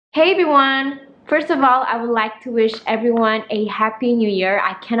Hey everyone! First of all, I would like to wish everyone a happy new year.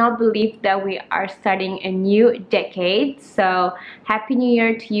 I cannot believe that we are starting a new decade. So happy new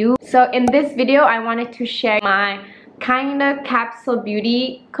year to you. So in this video, I wanted to share my kind of capsule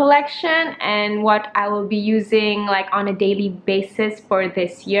beauty collection and what I will be using like on a daily basis for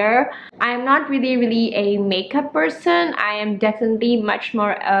this year. I'm not really a makeup person. I am definitely much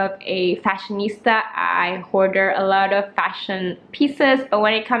more of a fashionista. I hoarder a lot of fashion pieces, but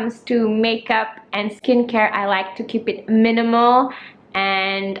when it comes to makeup and skincare, I like to keep it minimal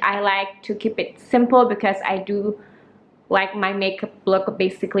and I like to keep it simple because I do like my makeup look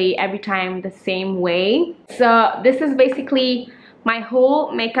basically every time the same way. So this is basically my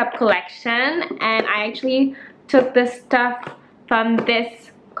whole makeup collection, and I actually took the stuff from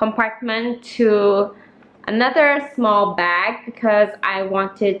this compartment to another small bag because I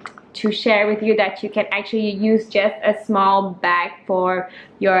wanted to share with you that you can actually use just a small bag for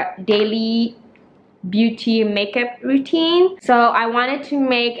your daily beauty makeup routine. So I wanted to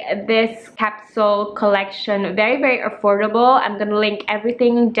make this capsule collection very affordable. I'm gonna link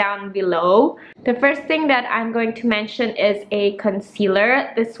everything down below. The first thing that I'm going to mention is a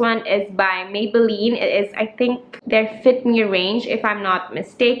concealer. This one is by Maybelline. It is, I think, their Fit Me range if I'm not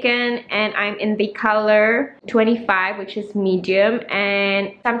mistaken, and I'm in the color 25, which is medium.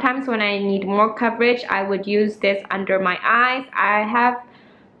 And sometimes when I need more coverage, I would use this under my eyes. I have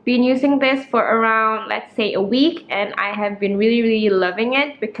been using this for around, let's say, a week, and I have been really loving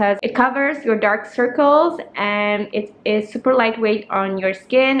it because it covers your dark circles and it is super lightweight on your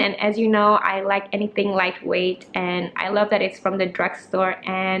skin. And as you know, I like anything lightweight, and I love that it's from the drugstore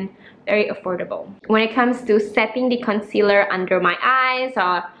and very affordable. When it comes to setting the concealer under my eyes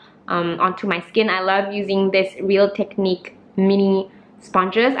or onto my skin, I love using this Real Technique mini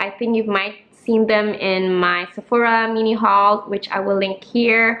sponges. I think you might seen them in my Sephora mini haul, which I will link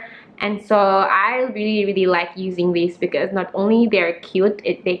here. And so I really like using these because not only they're cute,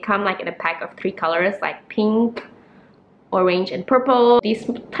 they come like in a pack of 3 colors like pink, orange, and purple. These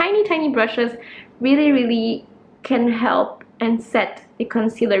tiny brushes really can help and set the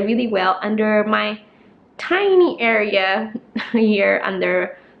concealer really well under my tiny area here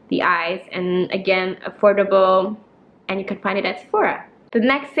under the eyes, and again, affordable, and you can find it at Sephora. The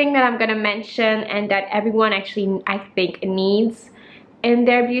next thing that I'm gonna mention, and that everyone actually I think needs in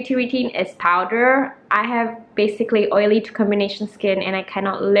their beauty routine, is powder. I have basically oily to combination skin and I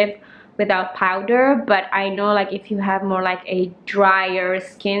cannot live without powder, but I know like if you have more like a drier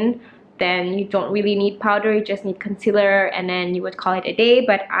skin, then you don't really need powder. You just need concealer and then you would call it a day.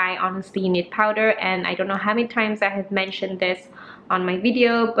 But I honestly need powder, and I don't know how many times I have mentioned this on my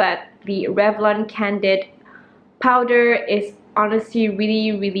video, but the Revlon Candid powder is honestly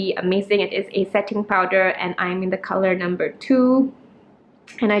really amazing. It is a setting powder and I'm in the color number 2,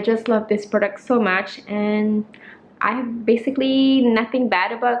 and I just love this product so much, and I have basically nothing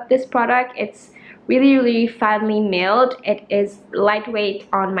bad about this product. It's really finely milled. It is lightweight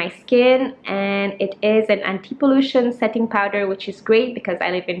on my skin, and it is an anti-pollution setting powder, which is great because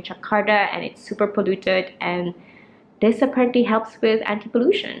I live in Jakarta and it's super polluted, and this apparently helps with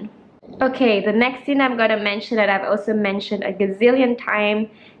anti-pollution. Okay, the next thing I'm gonna mention that I've also mentioned a gazillion times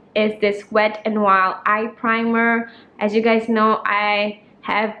is this Wet n Wild eye primer. As you guys know, I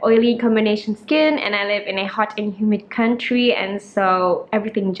have oily combination skin and I live in a hot and humid country, and so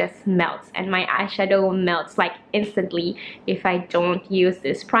everything just melts and my eyeshadow melts like instantly if I don't use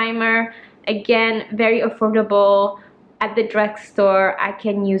this primer. Again, very affordable. At the drugstore, I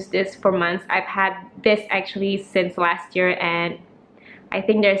can use this for months. I've had this actually since last year, and I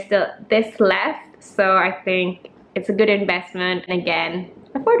think there's still this left, so I think it's a good investment, and again,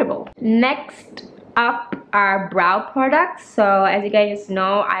 affordable. Next up are brow products. So as you guys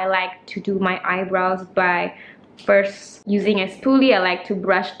know, I like to do my eyebrows by first using a spoolie. I like to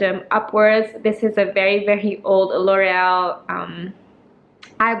brush them upwards. This is a very old L'Oreal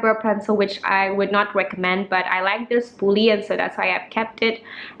eyebrow pencil, which I would not recommend, but I like their spoolie, and so that's why I've kept it.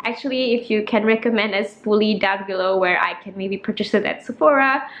 Actually, if you can recommend a spoolie down below where I can maybe purchase it at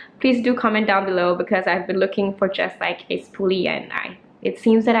Sephora, please do comment down below because I've been looking for just like a spoolie and it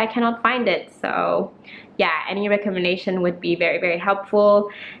seems that I cannot find it. So yeah, any recommendation would be very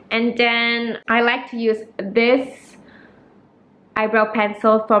helpful. And then I like to use this eyebrow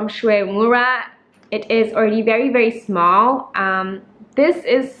pencil from Shu Uemura. It is already very small. This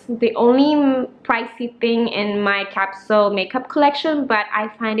is the only pricey thing in my capsule makeup collection, but I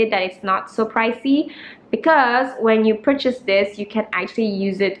find it that it's not so pricey because when you purchase this, you can actually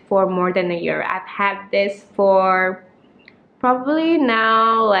use it for more than a year. I've had this for probably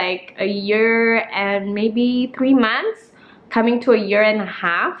now like a year and maybe 3 months, coming to a year and a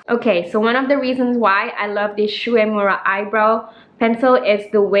half. Okay, so one of the reasons why I love this Shu Uemura eyebrow pencil is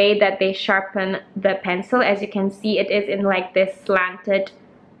the way that they sharpen the pencil. As you can see, it is in like this slanted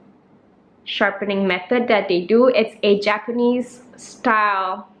sharpening method that they do. It's a Japanese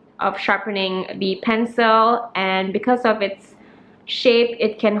style of sharpening the pencil, and because of its shape,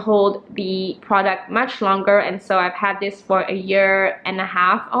 it can hold the product much longer. And so I've had this for a year and a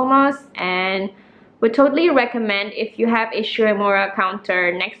half almost, and would totally recommend, if you have a Shu Uemura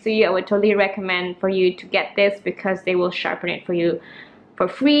counter next to you, I would totally recommend for you to get this because they will sharpen it for you for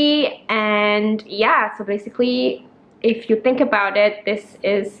free. And yeah, so basically, if you think about it, this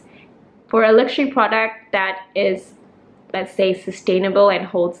is for a luxury product that is, let's say, sustainable and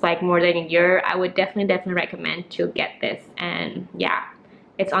holds like more than a year. I would definitely recommend to get this. And yeah,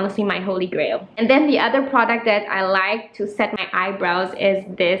 it's honestly my holy grail. And then the other product that I like to set my eyebrows is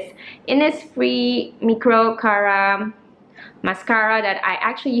this Innisfree microcara mascara that I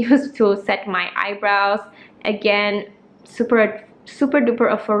actually use to set my eyebrows. Again, super duper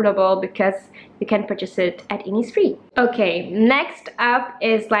affordable because you can purchase it at Innisfree. Okay, next up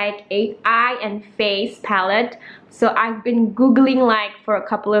is like a eye and face palette. So I've been googling like for a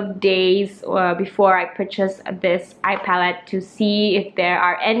couple of days before I purchase this eye palette to see if there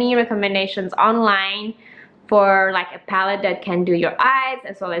are any recommendations online for like a palette that can do your eyes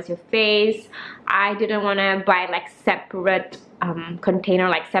as well as your face. I didn't want to buy like separate container,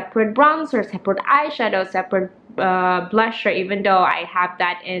 like separate bronzer, separate eyeshadow, separate blusher, even though I have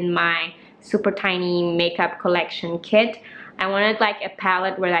that in my super tiny makeup collection kit. I wanted like a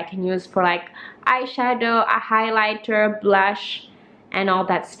palette where I can use for like eyeshadow, a highlighter, blush, and all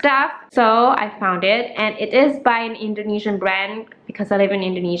that stuff. So I found it, and it is by an Indonesian brand because I live in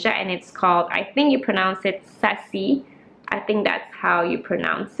Indonesia, and it's called, I think you pronounce it SASC. I think that's how you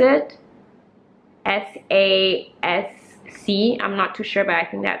pronounce it. SASC. I'm not too sure, but I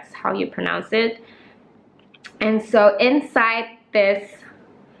think that's how you pronounce it. And so inside this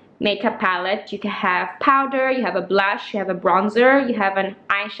makeup palette, you can have powder, you have a blush, you have a bronzer, you have an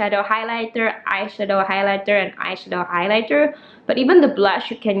eyeshadow highlighter, and eyeshadow highlighter. But even the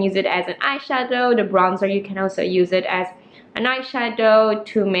blush, you can use it as an eyeshadow. The bronzer, you can also use it as an eyeshadow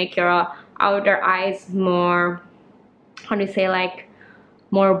to make your outer eyes more, how do you say, like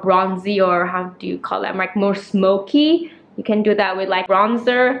more bronzy, or how do you call them, like more smoky. You can do that with like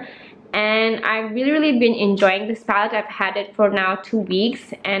bronzer. And I've really been enjoying this palette. I've had it for now 2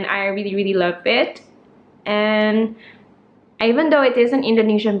 weeks, and I really love it. And even though it is an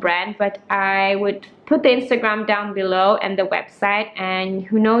Indonesian brand, but I would put the Instagram down below and the website, and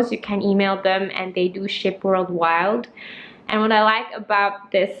who knows, you can email them and they do ship worldwide. And what I like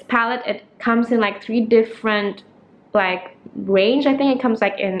about this palette, it comes in like 3 different like range. I think it comes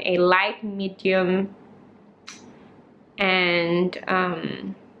like in a light, medium, and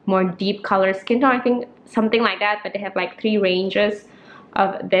more deep color skin tone, I think, something like that. But they have like 3 ranges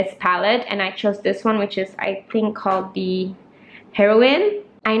of this palette, and I chose this one, which is, I think, called the Heroine.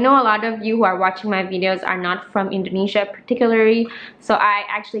 I know a lot of you who are watching my videos are not from Indonesia particularly, so I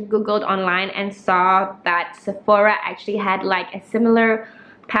actually googled online and saw that Sephora actually had like a similar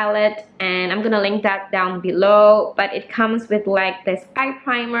palette, and I'm gonna link that down below. But it comes with like this eye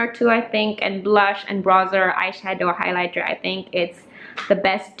primer too, I think, and blush and bronzer, eyeshadow, highlighter. I think it's the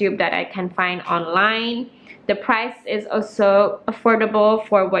best dupe that I can find online. The price is also affordable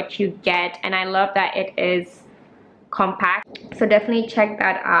for what you get, and I love that it is compact, so definitely check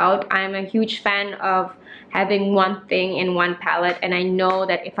that out. I'm a huge fan of having one thing in one palette, and I know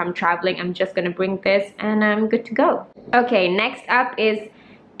that if I'm traveling, I'm just gonna bring this and I'm good to go. Okay, next up is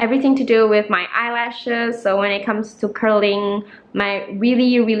everything to do with my eyelashes. So when it comes to curling my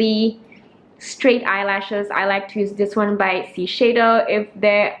really straight eyelashes, I like to use this one by Eyeshadow. If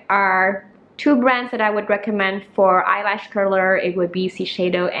there are 2 brands that I would recommend for eyelash curler, it would be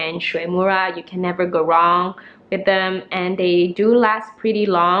Eyeshadow and Shu Uemura. You can never go wrong with them, and they do last pretty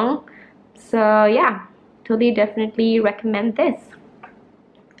long. So yeah, totally definitely recommend this.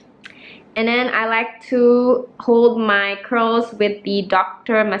 And then I like to hold my curls with the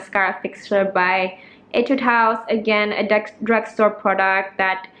Dr. Mascara Fixer by Etude House. Again, a drugstore product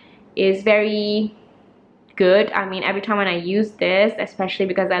that is very good. I mean, every time when I use this, especially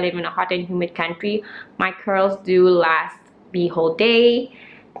because I live in a hot and humid country, my curls do last the whole day.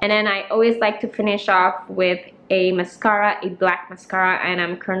 And then I always like to finish off with a mascara, a black mascara, and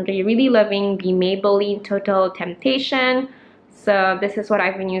I'm currently really loving the Maybelline Total Temptation. So this is what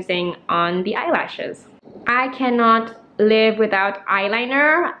I've been using on the eyelashes. I cannot live without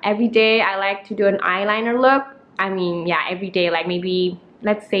eyeliner. Every day I like to do an eyeliner look. I mean, yeah, every day, like maybe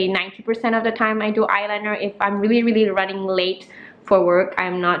let's say 90% of the time I do eyeliner. If I'm really running late for work,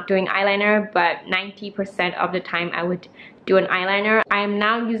 I'm not doing eyeliner, but 90% of the time I would do an eyeliner. I am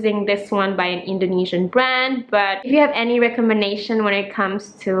now using this one by an Indonesian brand, but if you have any recommendation when it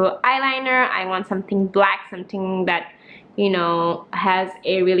comes to eyeliner, I want something black, something that, you know, has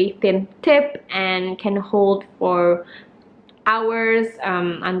a really thin tip and can hold for hours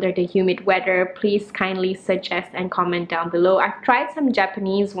under the humid weather. Please kindly suggest and comment down below. I've tried some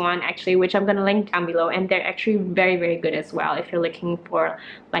Japanese one actually, which I'm gonna link down below, and they're actually very good as well if you're looking for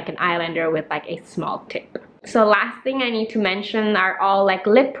like an eyeliner with like a small tip. So last thing I need to mention are all like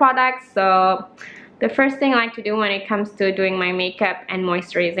lip products. So the first thing I like to do when it comes to doing my makeup and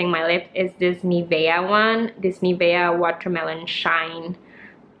moisturizing my lips is this Nivea one, this Nivea Watermelon Shine,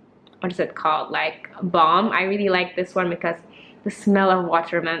 what is it called, like balm. I really like this one because the smell of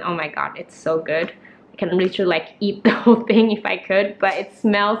watermelon, oh my god, it's so good. I can literally like eat the whole thing if I could, but it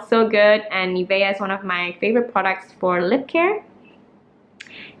smells so good, and Nivea is one of my favorite products for lip care.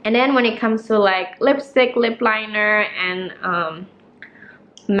 And then when it comes to like lipstick, lip liner, and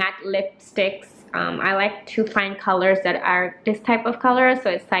matte lipsticks, I like to find colors that are this type of color. So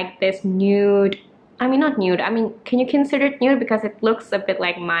it's like this nude, I mean not nude, I mean can you consider it nude because it looks a bit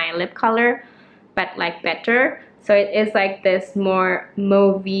like my lip color but like better. So it is like this more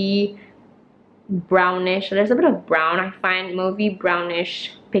mauvey brownish, there's a bit of brown, I find mauvey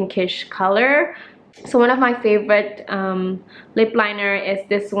brownish pinkish color. So one of my favorite lip liner is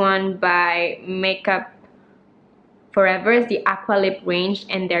this one by Makeup Forever. It's the Aqua Lip range,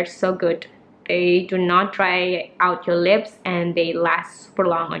 and they're so good. They do not dry out your lips and they last super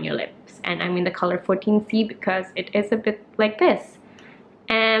long on your lips. And I'm in the color 14C because it is a bit like this.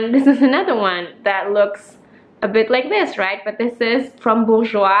 And this is another one that looks a bit like this, right? But this is from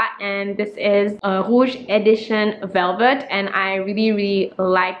Bourjois, and this is a Rouge Edition Velvet, and I really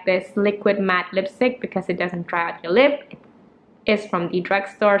like this liquid matte lipstick because it doesn't dry out your lip. It is from the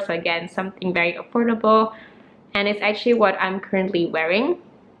drugstore, so again, something very affordable, and it's actually what I'm currently wearing.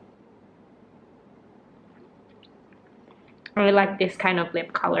 I really like this kind of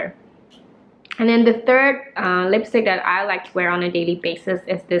lip color. And then the third lipstick that I like to wear on a daily basis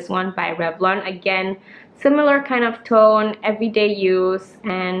is this one by Revlon. Again, similar kind of tone, everyday use,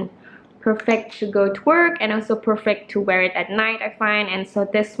 and perfect to go to work, and also perfect to wear it at night, I find. And so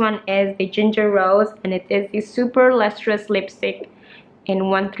this one is the Ginger Rose, and it is the super lustrous lipstick in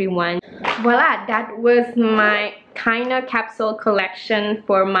 131. Voila, that was my kind of capsule collection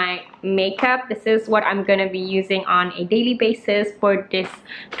for my makeup. This is what I'm gonna be using on a daily basis for this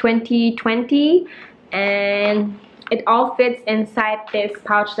 2020, and it all fits inside this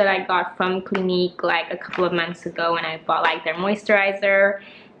pouch that I got from Clinique like a couple of months ago when I bought like their moisturizer.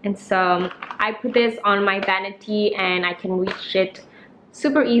 And so I put this on my vanity and I can reach it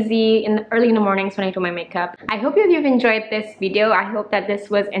super easy early in the mornings when I do my makeup. I hope you've enjoyed this video. I hope that this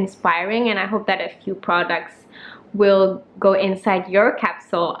was inspiring, and I hope that a few products will go inside your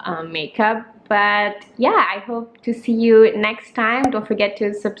capsule makeup. But yeah, I hope to see you next time. Don't forget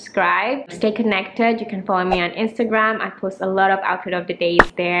to subscribe. Stay connected. You can follow me on Instagram. I post a lot of outfit of the days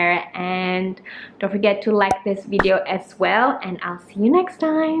there. And don't forget to like this video as well. And I'll see you next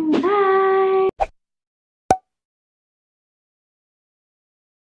time. Bye!